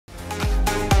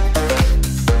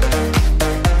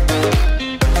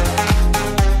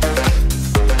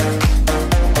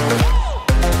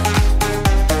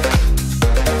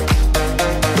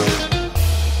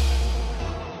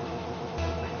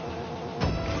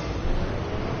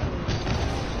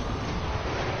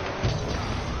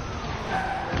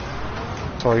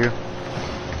It's all you.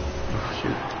 Oh,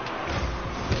 shoot.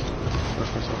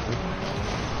 Push myself in.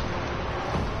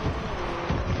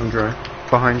 I'm dry.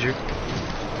 Behind you.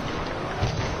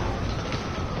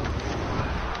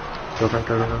 Go back,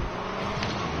 go.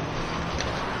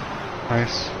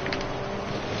 Nice.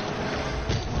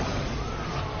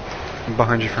 I'm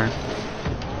behind you, Frank.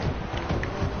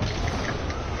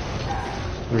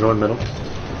 I'm going middle.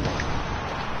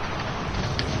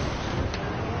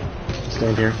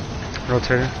 Stand here.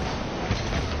 Rotating.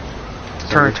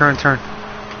 Turn.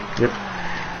 Yep.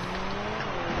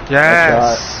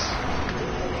 Yes!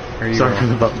 There you Sorry go. for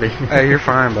the bumpy. Hey, you're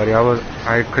fine, buddy.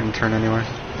 I couldn't turn anyway.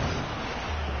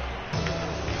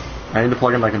 I need to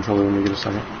plug in my controller when you get a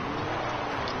second.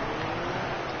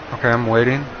 Okay, I'm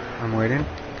waiting.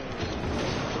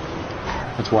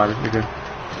 It's wide, you're good.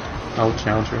 I'll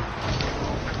challenge her.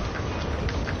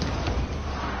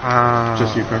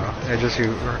 Just you, Frank. Yeah, just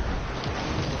you.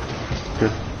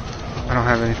 Good. I don't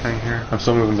have anything here. I'm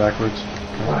still moving backwards.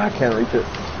 I can't reach it.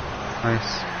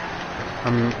 Nice.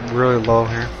 I'm really low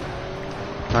here.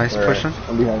 Nice, All right. pushing.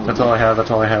 I'm behind you. That's all I have.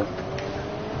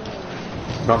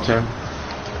 Bumped him.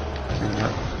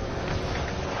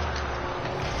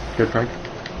 Good, Frank.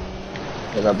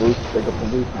 I got boost. Take up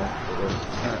some boost now.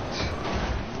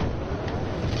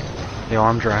 Yo,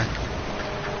 I'm dry.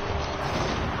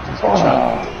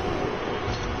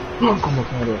 Como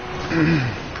quiero.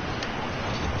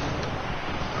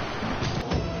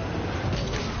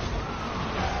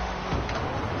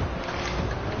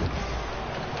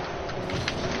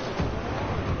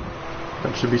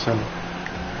 That should be sending.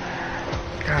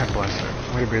 God bless it.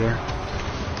 Way to be there.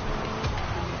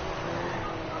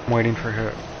 I'm waiting for a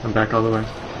hit. I'm back all the way.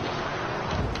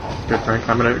 Good, Frank.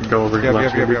 I'm gonna go over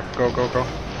left. Yep. Go.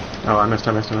 Oh, I missed.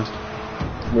 Yeah, I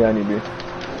need you.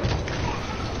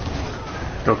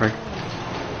 Go, Frank.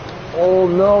 Oh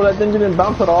no, that thing didn't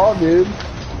bounce at all, dude.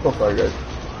 So sorry, guys.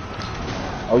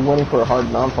 I was waiting for a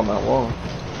hard bounce on that wall.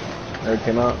 There it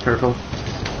came out. Careful.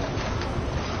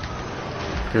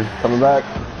 Good. Coming back.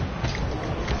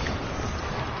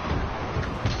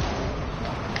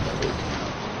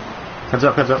 Heads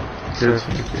up. Good.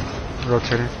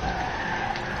 Rotating.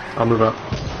 I'll move up.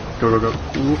 Go.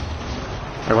 Ooh.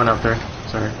 I went up there.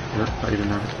 Sorry. Yep, thought you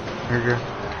didn't have it. You're good.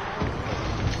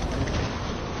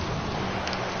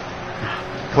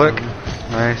 Click.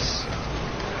 Nice.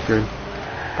 Good.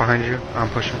 Behind you. I'm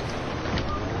pushing.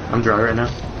 I'm dry right now.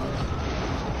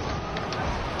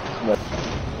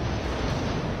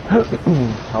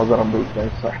 How's that on boost,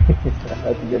 guys? Sorry. I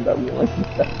had to get that one.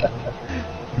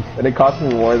 And it cost me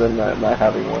more than not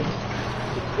having one.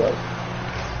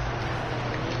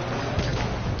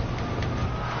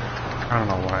 I don't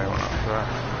know why I went up for that.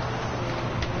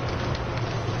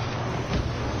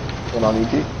 One on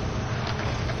EP.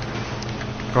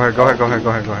 Go ahead.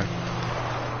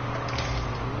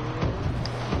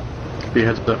 Be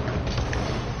heads up.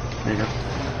 There you go.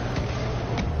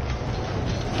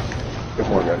 Good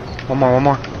more, guys. One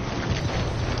more.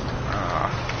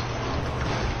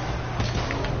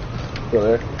 Still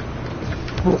there.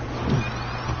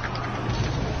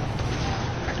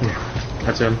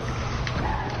 That's him.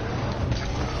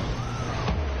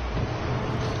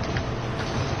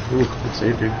 Ooh, good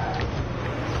save, dude.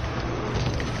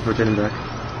 Rotating back.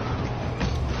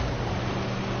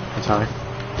 That's high.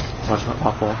 Watch my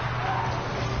off ball.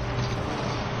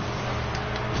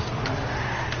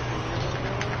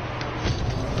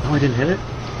 Oh, I didn't hit it?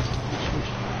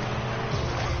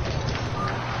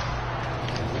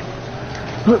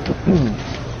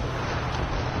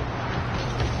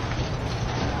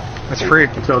 It's free.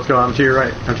 Let's go. I'm to your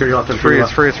right. I'm to your left. It's free.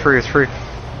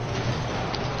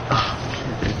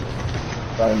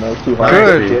 Sorry, no, it's too hard.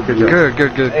 Good.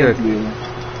 Thank you.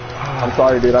 I'm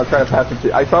sorry, dude. I was trying to pass it to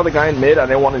you. I saw the guy in mid. I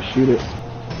didn't want to shoot it.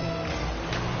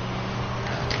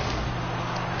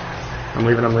 I'm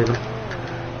leaving. I'm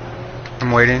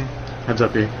waiting. Heads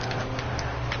up, B.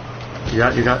 You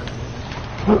got.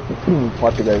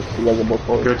 Watch it, guys. You guys are both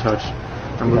forward. Good touch.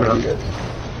 I'm moving up.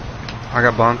 I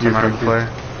got bumped. I'm out of play.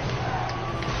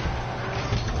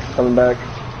 Coming back.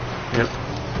 Yep.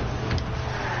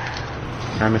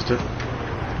 I missed it.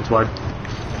 It's wide.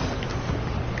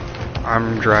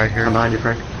 I'm dry here. I'm behind you,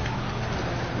 Frank.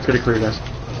 Let's get it clear, guys.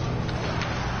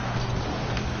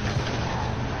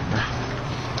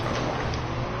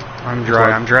 I'm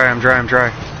dry. I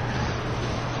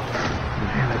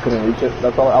couldn't reach it.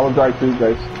 That's all. I was dry too,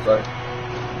 guys. Sorry.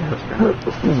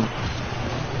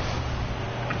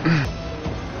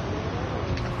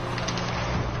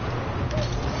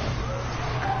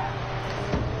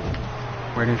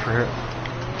 Waiting for hit.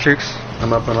 Cheeks.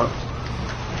 I'm up.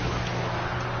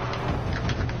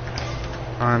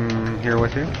 I'm here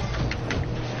with you.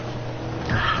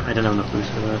 I didn't have enough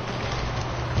boost for that.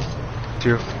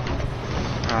 Two.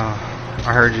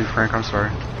 I heard you, Frank. I'm sorry.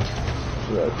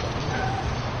 Right.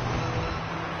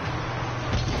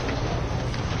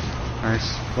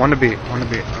 Nice. One to beat. One to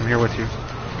beat. I'm here with you.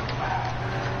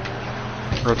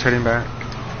 Rotating back.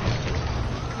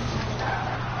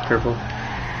 Careful.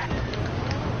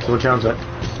 So what challenge that?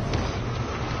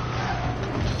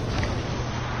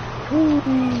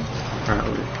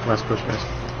 Alright, last push, guys.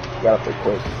 Got up there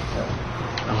quick. Yeah.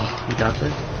 Oh, you got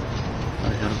there? I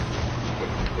got him.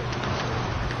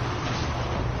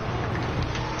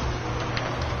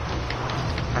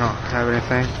 I don't have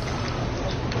anything.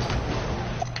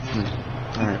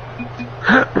 Alright.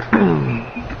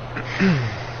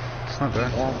 It's not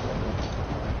bad.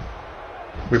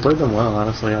 We played them well,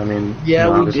 honestly. I mean, Yeah,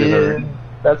 you know, we obviously did.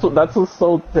 That's what's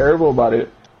so terrible about it.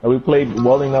 And we played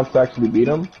well enough to actually beat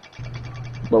them,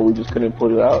 but we just couldn't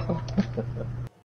put it out.